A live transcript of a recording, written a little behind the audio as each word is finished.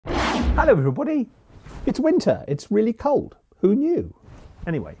Hello everybody, it's winter, it's really cold, who knew?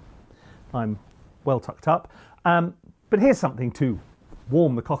 Anyway, I'm well tucked up, but here's something to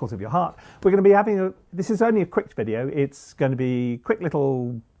warm the cockles of your heart. We're going to be having this is only a quick video, it's going to be a quick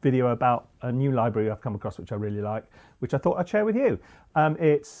little video about a new library I've come across which I really like, which I thought I'd share with you.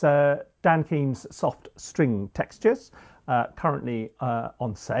 It's Dan Keen's Soft String Textures, currently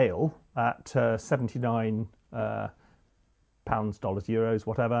on sale at 79 pounds, dollars, euros,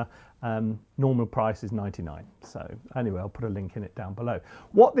 whatever. Normal price is 99. So anyway, I'll put a link in it down below.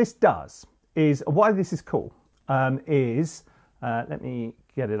 What this does is, why this is cool, is, let me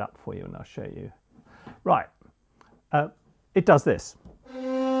get it up for you and I'll show you. Right, it does this.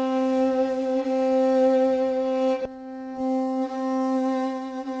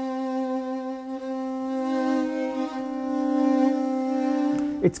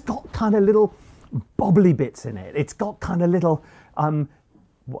 It's got kind of little bobbly bits in it. It's got kind of little,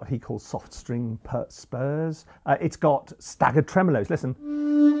 what he calls soft string spurs. It's got staggered tremolos. Listen.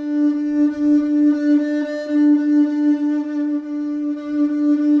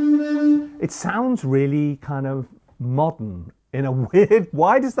 It sounds really kind of modern in a weird,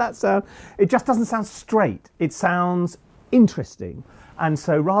 why does that sound? It just doesn't sound straight. It sounds interesting. And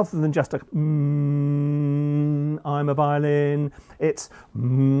so rather than just a I'm a violin, it's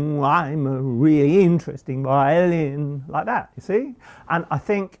I'm a really interesting violin, like that, you see? And I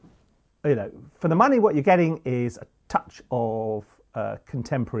think, you know, for the money, what you're getting is a touch of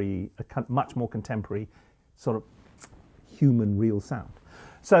contemporary, much more contemporary sort of human real sound.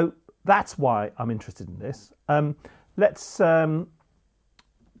 So that's why I'm interested in this. Let's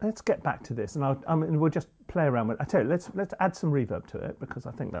get back to this, and we'll just play around with it. I tell you, let's add some reverb to it because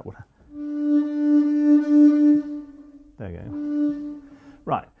I think that would. There you go.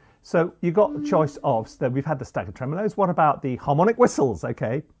 Right. So you got the choice of. So we've had the staggered tremolos. What about the harmonic whistles?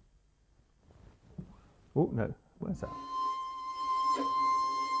 Okay. Oh no, where's that?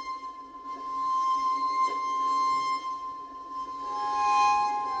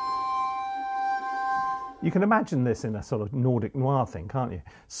 You can imagine this in a sort of Nordic noir thing, can't you?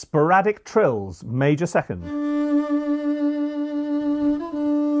 Sporadic trills, major second.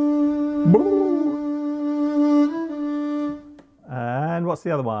 And what's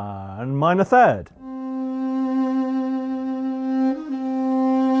the other one? Minor third.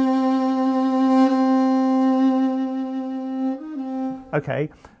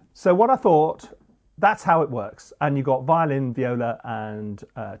 Okay, so what I thought, that's how it works. And you've got violin, viola, and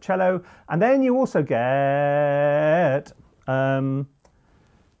cello. And then you also get some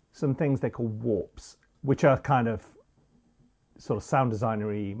things they call warps, which are kind of sort of sound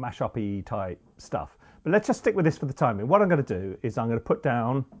designery, mash-up-y type stuff. But let's just stick with this for the time being. What I'm going to do is I'm going to put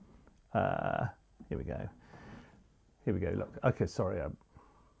down, here we go. Here we go, look. Okay, sorry.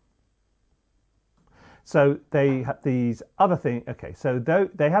 So they have these other things. Okay, so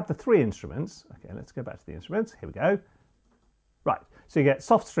they have the three instruments. Okay, let's go back to the instruments. Here we go. Right, so you get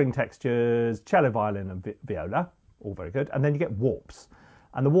soft string textures, cello, violin, and viola. All very good. And then you get warps.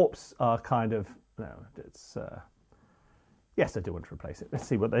 And the warps are kind of, no, it's, yes, I do want to replace it. Let's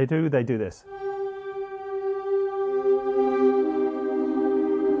see what they do. They do this.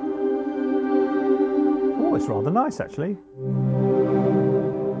 Oh, it's rather nice, actually.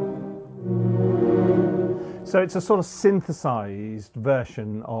 So it's a sort of synthesized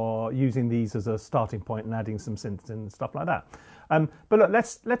version of using these as a starting point and adding some synths and stuff like that. But look,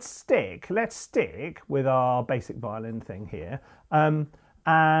 let's stick with our basic violin thing here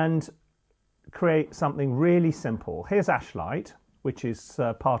and create something really simple. Here's Ashlight, which is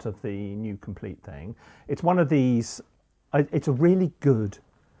part of the new complete thing. It's one of these. It's a really good.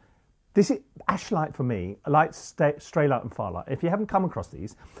 This is Ashlight for me. Like Straylight and Farlight. If you haven't come across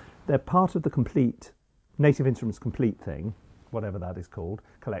these, they're part of the complete. Native Instruments Complete thing, whatever that is called,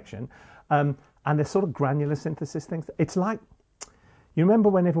 collection. And they're sort of granular synthesis things. It's like, you remember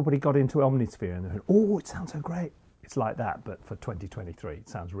when everybody got into Omnisphere and they went, oh, it sounds so great. It's like that, but for 2023, it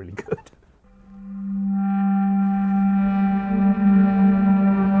sounds really good.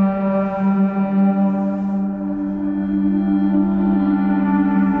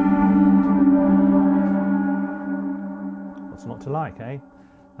 What's not to like, eh?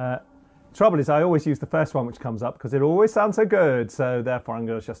 Trouble is, I always use the first one which comes up because it always sounds so good. So therefore, I'm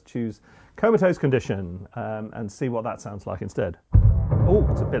going to just choose Comatose Condition and see what that sounds like instead. Oh,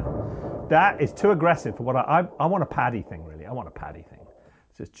 it's a bit. That is too aggressive for what I want a paddy thing, really. I want a paddy thing.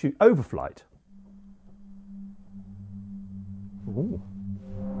 So just choose Overflight. Ooh.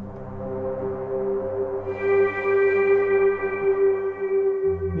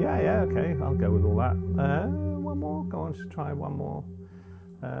 Yeah, okay, I'll go with all that. One more, go on, just try one more.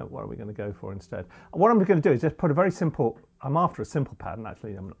 What are we going to go for instead? What I'm going to do is just put a very simple, I'm after a simple pattern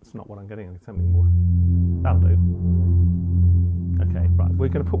actually, it's not what I'm getting, something more. That'll do. Okay, right, we're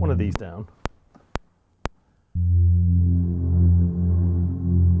going to put one of these down.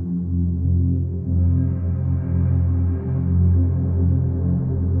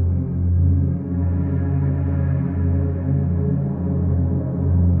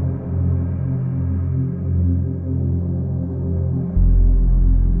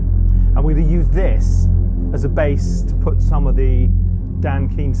 We're going to use this as a base to put some of the Dan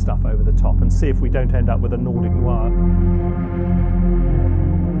Keane stuff over the top and see if we don't end up with a Nordic noir.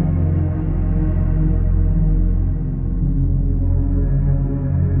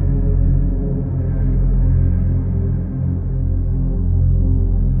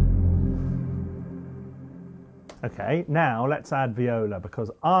 Okay, now let's add viola,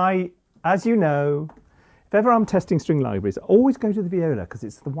 because as you know, if ever I'm testing string libraries, I always go to the viola because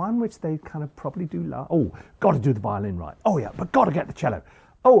it's the one which they kind of probably do last. Oh, got to do the violin right. Oh yeah, but got to get the cello.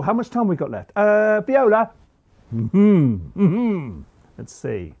 Oh, how much time we got left? Viola. Let's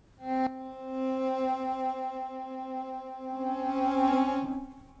see. Yeah,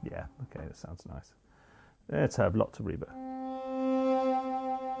 okay, that sounds nice. Let's have lots of reverb.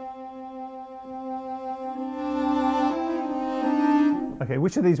 Okay,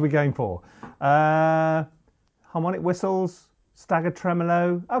 which of these are we going for? Harmonic whistles, staggered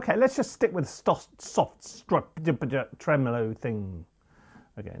tremolo. Okay, let's just stick with soft tremolo thing.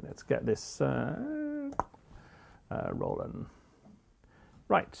 Okay, let's get this rolling.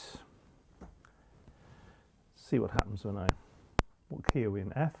 Right. See what happens when what key are we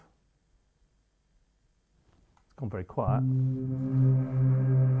in? F? It's gone very quiet.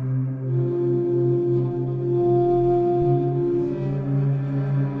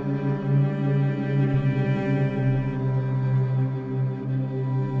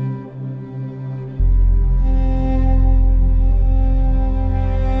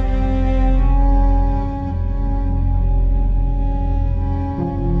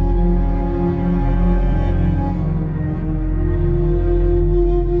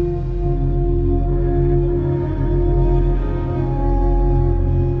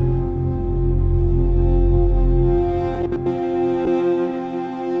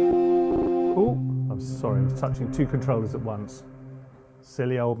 Touching two controllers at once.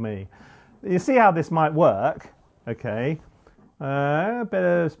 Silly old me. You see how this might work? Okay. A bit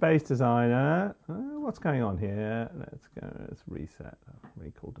of Space Designer. What's going on here? Let's reset.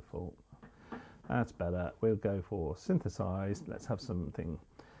 Recall default. That's better. We'll go for synthesized. Let's have something.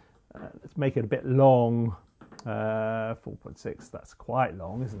 Let's make it a bit long. 4.6. That's quite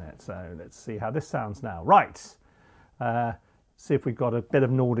long, isn't it? So let's see how this sounds now. Right. See if we've got a bit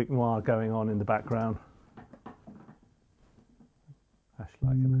of Nordic noir going on in the background.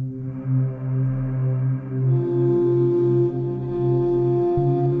 Like it.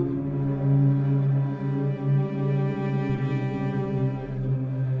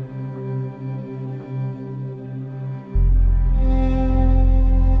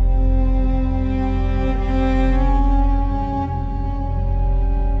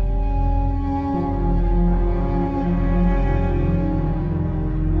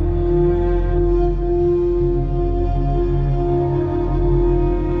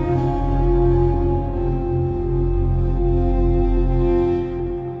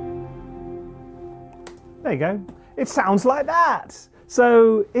 There you go. It sounds like that.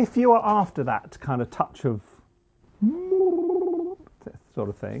 So if you are after that kind of touch of sort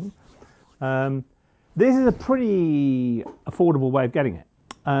of thing, this is a pretty affordable way of getting it.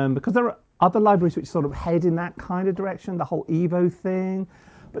 Because there are other libraries which sort of head in that kind of direction, the whole Evo thing,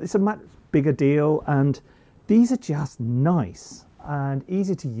 but it's a much bigger deal, and these are just nice and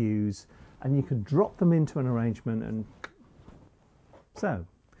easy to use, and you can drop them into an arrangement. And so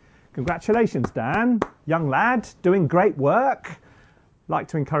congratulations, Dan, young lad, doing great work. Like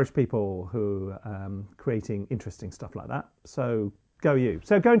to encourage people who are creating interesting stuff like that. So go you.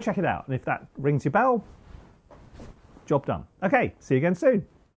 So go and check it out. And if that rings your bell, job done. Okay, see you again soon.